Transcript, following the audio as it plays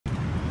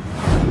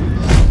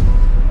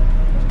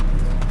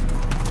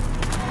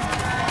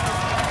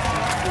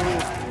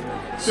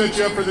Set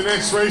you up for the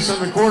next race on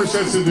the course.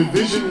 That's the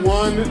Division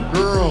I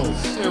girls.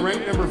 And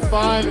ranked number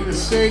 5 in the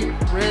state,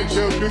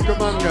 Rancho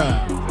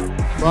Cucamonga.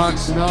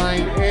 Box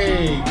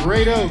 9A,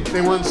 Great Oak.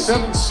 They won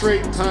 7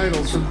 straight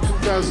titles from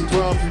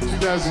 2012 through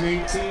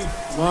 2018.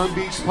 Long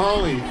Beach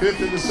Poly,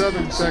 5th in the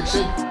southern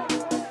section.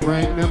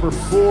 Ranked number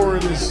 4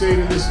 in the state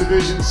in this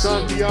division,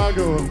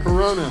 Santiago of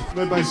Corona,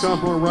 led by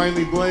sophomore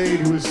Riley Blade,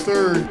 who is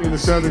 3rd in the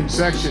southern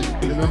section.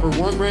 The number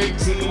 1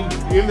 ranked team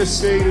in the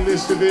state in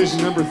this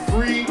division, number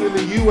 3 in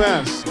the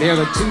U.S. They are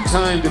the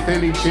 2-time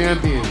defending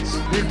champions.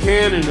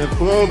 Buchanan of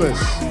Clovis,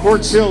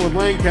 Quartz Hill of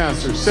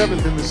Lancaster,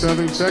 7th in the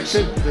southern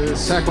section. The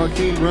Sac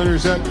Joaquin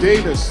runners-up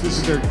Davis, this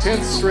is their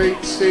 10th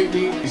straight state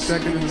meet.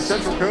 2nd in the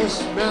Central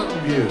Coast, Mountain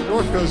View.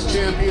 North Coast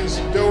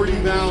champions, Doherty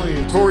Valley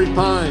and Torrey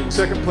Pine.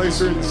 2nd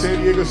placer in the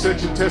San Diego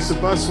section, Tessa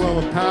Buswell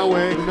of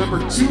Poway. The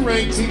number 2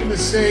 ranked team in the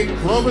state,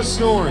 Clovis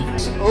North.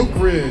 Oak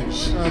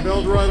Ridge of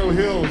El Dorado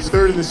Hills.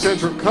 3rd in the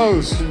Central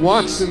Coast,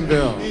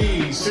 Watsonville.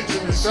 The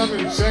 6th in the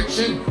southern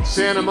section,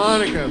 Santa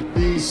Monica.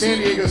 The San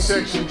Diego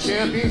section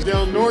champions,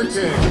 Del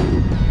Norte.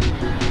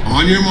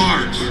 On your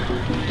march.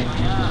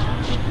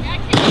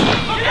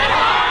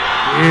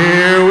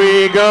 Here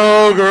we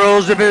go,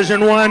 Girls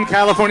Division I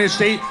California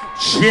State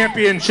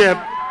Championship.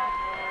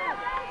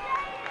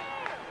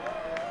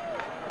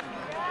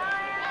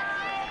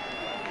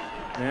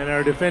 And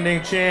our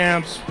defending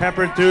champs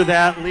peppered through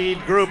that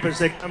lead group as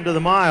they come to the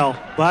mile.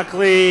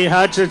 Buckley,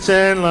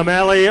 Hutchison,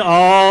 Lamelli,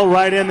 all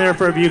right in there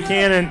for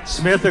Buchanan.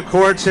 Smith of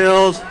Quartz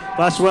Hills,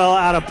 Buswell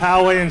out of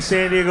Poway and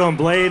San Diego, and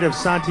Blade of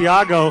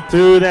Santiago.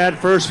 Through that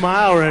first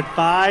mile, we're at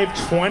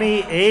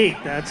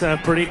 5:28. That's a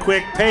pretty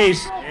quick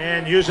pace.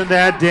 And using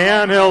that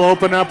downhill,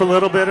 open up a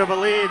little bit of a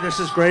lead. This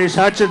is Grace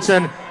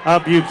Hutchinson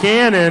of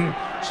Buchanan.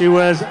 She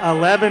was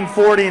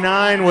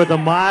 11:49 with a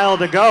mile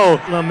to go.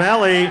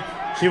 Lamelli,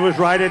 she was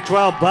right at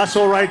 12.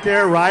 Bustle right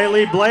there.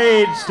 Riley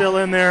Blade still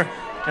in there.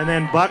 And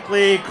then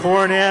Buckley,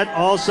 Cornett,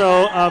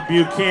 also of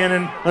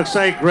Buchanan. Looks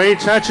like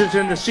Grace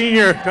Hutchinson, the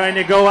senior, trying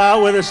to go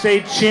out with a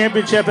state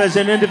championship as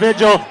an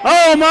individual.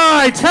 Oh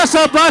my,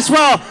 Tessa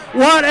Buswell,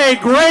 what a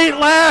great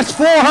last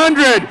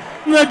 400.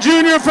 The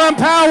junior from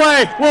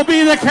Poway will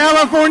be the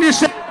California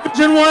State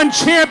Division I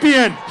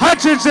champion.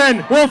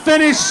 Hutchinson will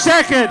finish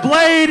 2nd.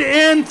 Blade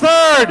in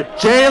 3rd.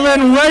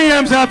 Jalen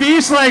Williams of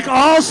Eastlake,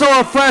 also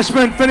a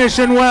freshman,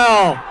 finishing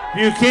well.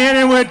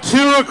 Buchanan with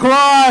 2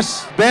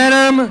 across.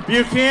 Benham,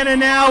 Buchanan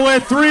now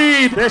with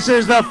 3. This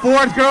is the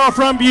 4th girl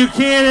from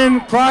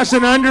Buchanan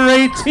crossing under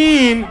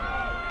 18.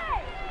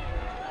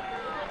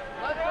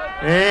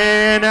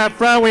 And up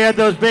front we had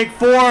those big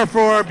 4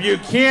 for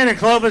Buchanan.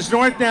 Clovis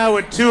North now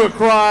with 2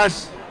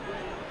 across.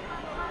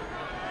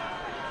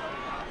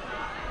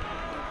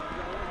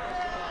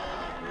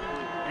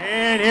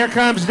 And here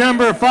comes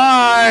number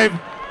 5.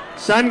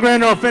 Sundgren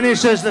will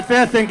finish as the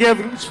 5th and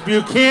gives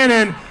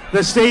Buchanan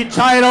the state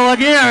title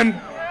again.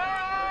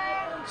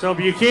 So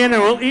Buchanan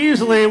will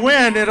easily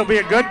win. It'll be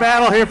a good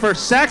battle here for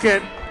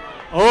 2nd.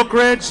 Oak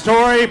Ridge,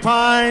 Torrey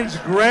Pines,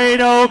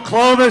 Great Oak,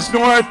 Clovis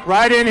North,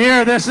 right in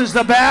here. This is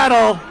the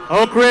battle.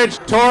 Oak Ridge,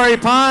 Torrey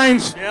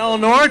Pines, Del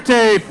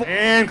Norte,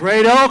 and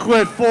Great Oak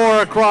with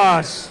 4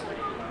 across.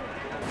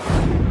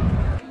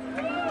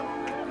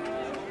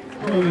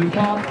 For the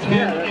top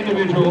 10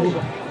 individuals,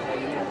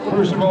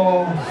 first of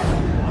all,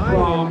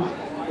 from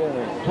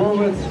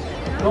Clovis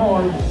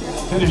North,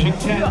 finishing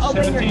 10th,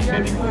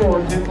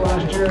 1754, 10th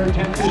last year,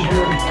 10th this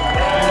year, and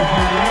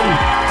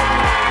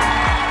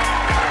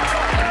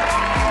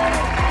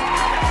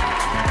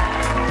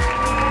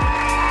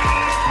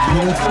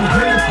Just as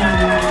great from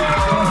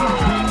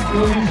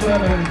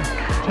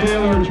 1737,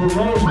 Taylor to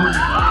Roseman.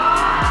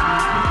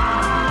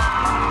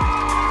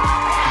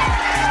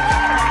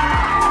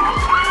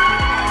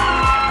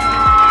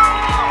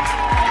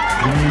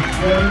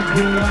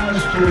 17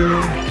 last year,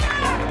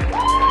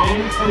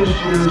 8th this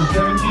year,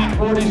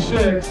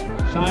 1746,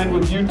 signed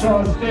with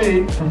Utah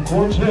State from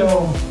Quartz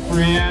Hill,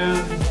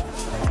 Brianne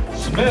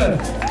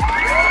Smith.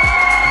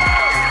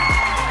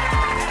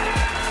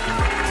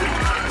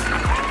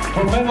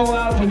 For mental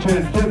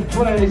altitude, 7th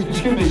place,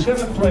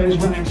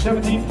 running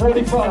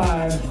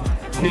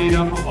 1745,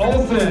 Tatum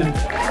Olsen.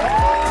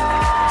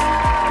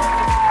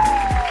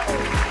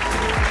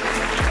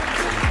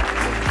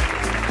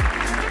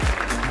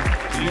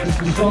 Yes,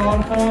 the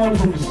sophomore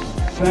from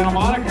Santa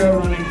Monica,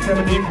 running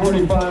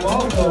 1745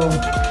 also,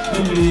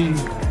 Stevie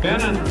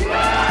Bennon. In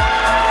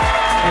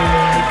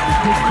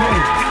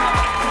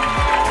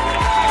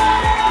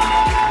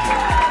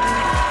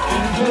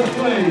 5th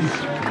place,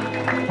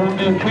 from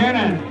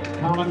Buchanan,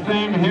 common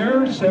theme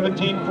here,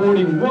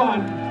 1741,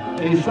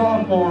 a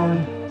sophomore,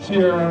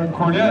 Sierra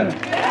Cornett.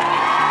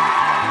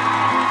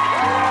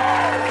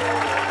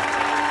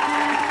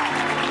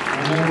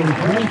 And the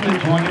freshman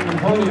joining the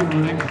podium,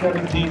 running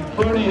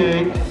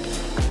 1738,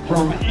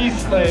 from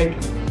Eastlake,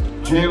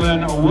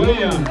 Jalen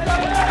Williams.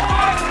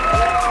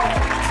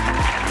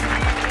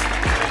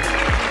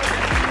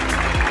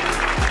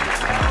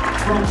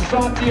 From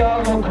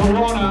Santiago,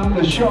 Corona,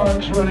 the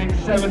Sharks, running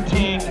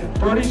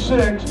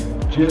 1736,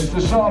 just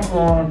a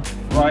sophomore,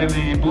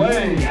 Riley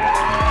Blade.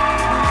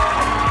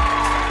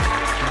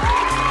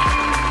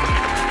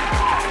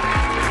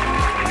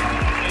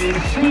 a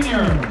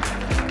senior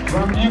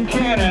from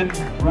Buchanan,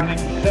 running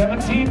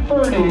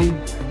 17:30.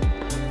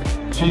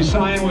 She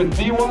signed with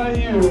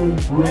BYU,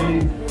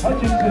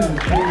 Hutchison.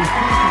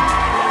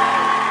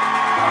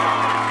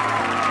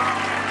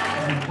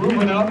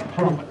 Moving up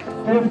from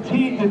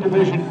 15th in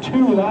Division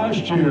II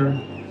last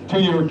year to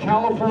your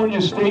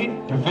California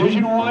State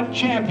Division I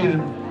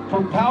champion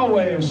from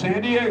Poway of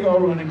San Diego,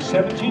 running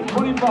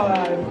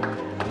 17:25,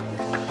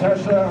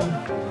 Tessa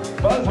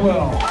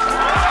Buswell.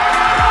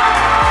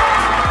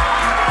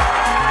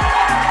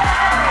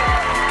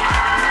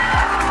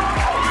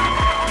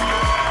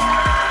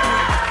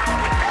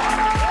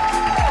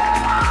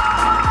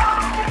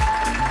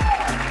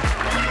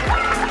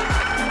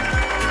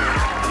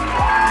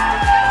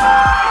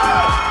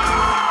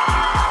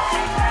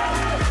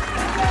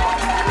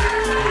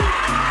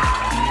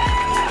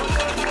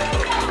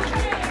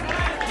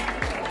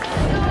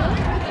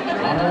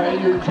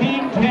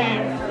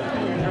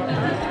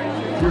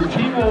 Your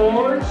team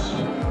awards,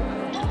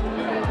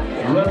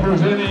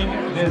 representing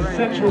the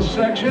Central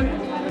section,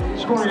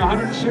 scoring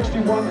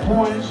 161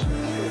 points,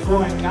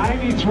 scoring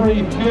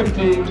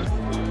 93.50,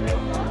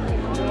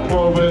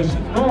 Clovis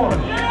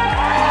North.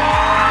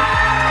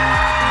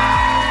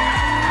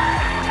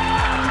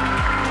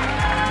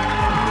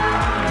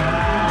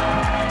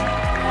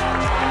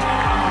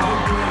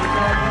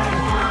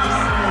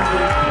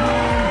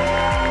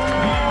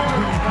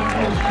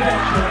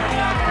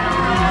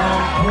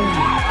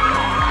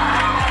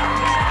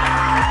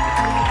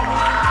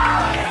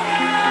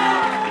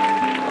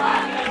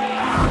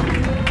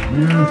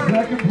 Your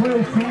second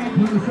place team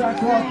for the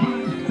Sackcloth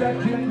team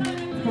section,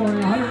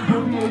 scoring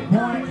 158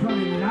 points,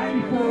 running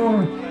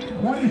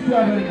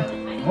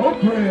 94.27,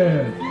 Oak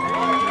Ridge.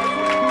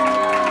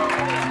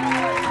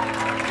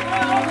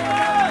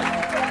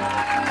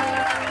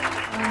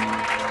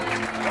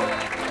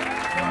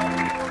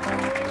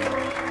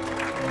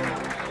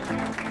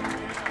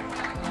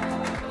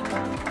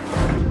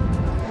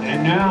 And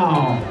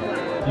now,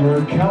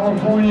 your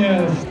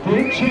California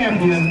State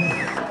champions,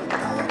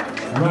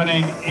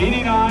 running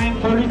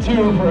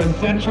 89.32 for a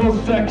Central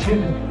section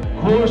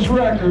course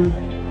record,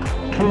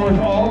 fourth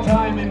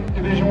all-time in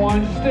Division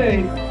I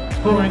state,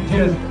 scoring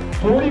just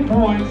 40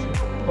 points,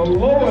 the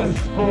lowest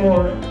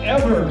score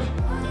ever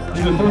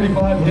in the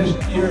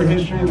 35-year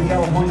history of the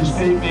California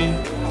State meet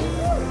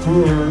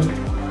tour.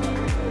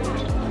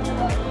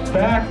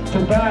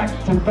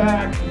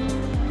 Back-to-back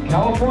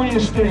California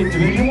State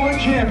Division I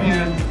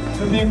champions,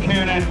 the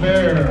Buchanan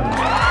Bears.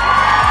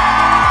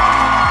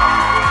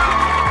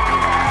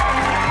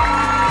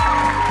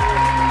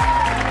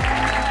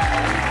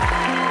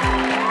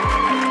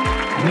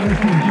 This is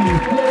the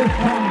first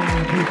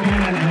time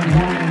Buchanan has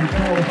won the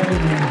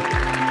California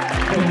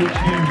State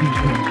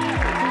Championship.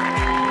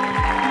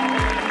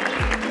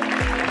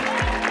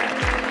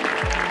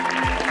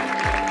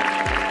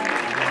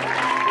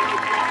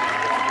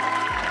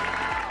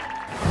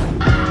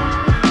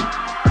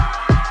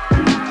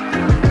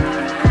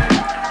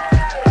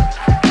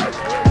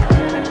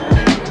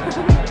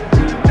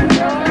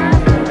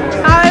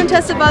 I'm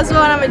Tessa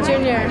Buswell and I'm a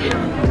junior.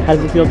 How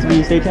does it feel to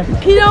be state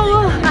champion? You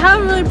know, I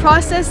haven't really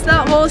processed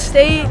that whole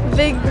state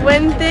big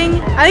win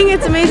thing. I think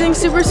it's amazing,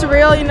 super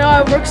surreal. You know,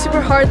 I worked super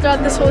hard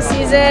throughout this whole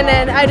season,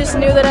 and I just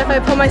knew that if I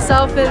put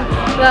myself in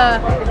the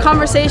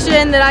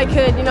conversation that I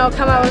could, you know,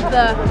 come out with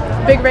the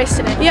big race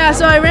today. Yeah,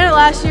 so I ran it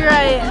last year.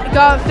 I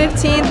got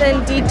 15th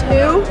in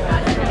D2,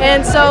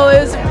 and so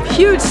it was a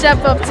huge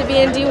step up to be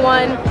in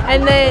D1,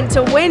 and then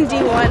to win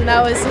D1,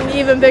 that was an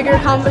even bigger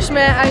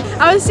accomplishment.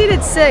 I was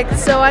seated 6th,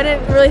 so I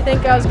didn't really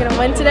think I was going to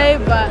win today,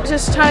 but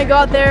just trying to go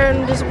out there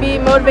and just be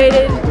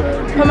motivated,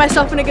 put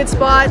myself in a good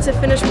spot to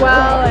finish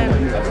well,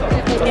 and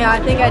yeah, I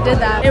think I did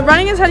that. And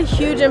running has had a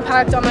huge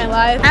impact on my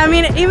life. I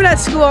mean, even at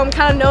school, I'm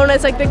kind of known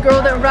as like the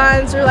girl that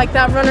runs, or like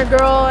that runner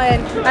girl,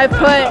 and I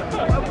put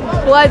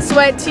blood,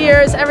 sweat,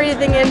 tears,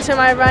 everything into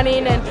my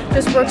running, and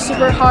just worked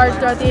super hard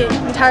throughout the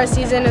entire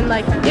season, and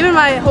like even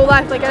my whole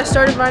life. Like I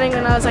started running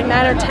when I was like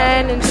 9 or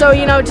 10, and so,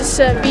 you know, just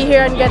to be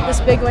here and get this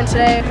big win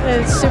today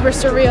is super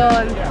surreal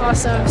and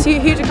awesome. It's a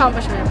huge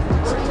accomplishment.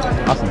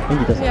 Awesome,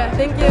 thank you, Tessa. Yeah,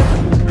 thank you.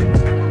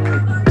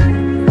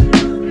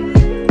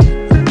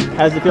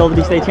 How does it feel to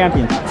be state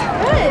champion?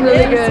 Good.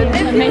 Really good.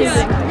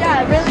 Amazing.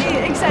 Yeah, really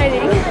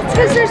exciting. It's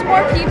because there's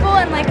more people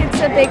and like it's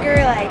a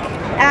bigger like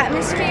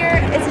atmosphere.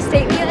 It's a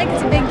state meet, like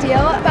it's a big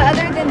deal. But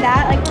other than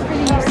that, like we're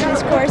pretty used to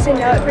this course and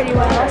know it pretty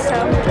well.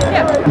 So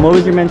yeah. What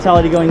was your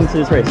mentality going into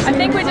this race? I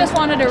think we just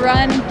wanted to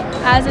run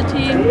as a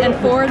team and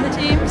for the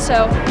team,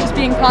 so just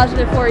being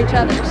positive for each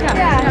other. So,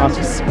 yeah,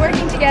 awesome. Just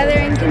working together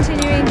and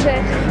continuing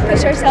to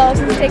push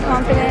ourselves and stay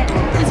confident.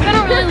 It's been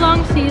a really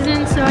long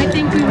season, so I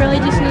think we really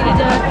just needed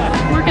to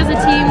work as a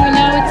team. We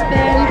know it's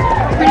been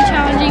pretty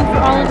challenging for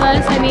all of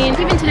us. I mean,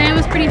 even today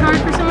was pretty hard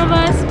for some of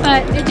us,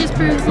 but it just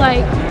proves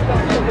like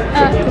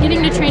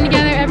getting to train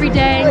together every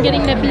day and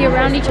getting to be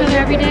around each other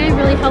every day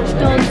really helps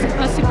build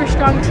a super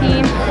strong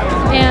team.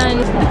 And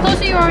the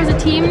closer you are as a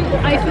team,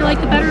 I feel like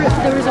the better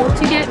the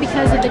results you get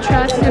because of the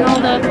trust and all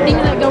the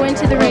things that go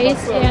into the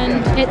race,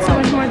 and it's so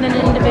much more than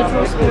an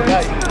individual sport.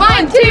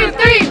 1, 2,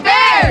 3.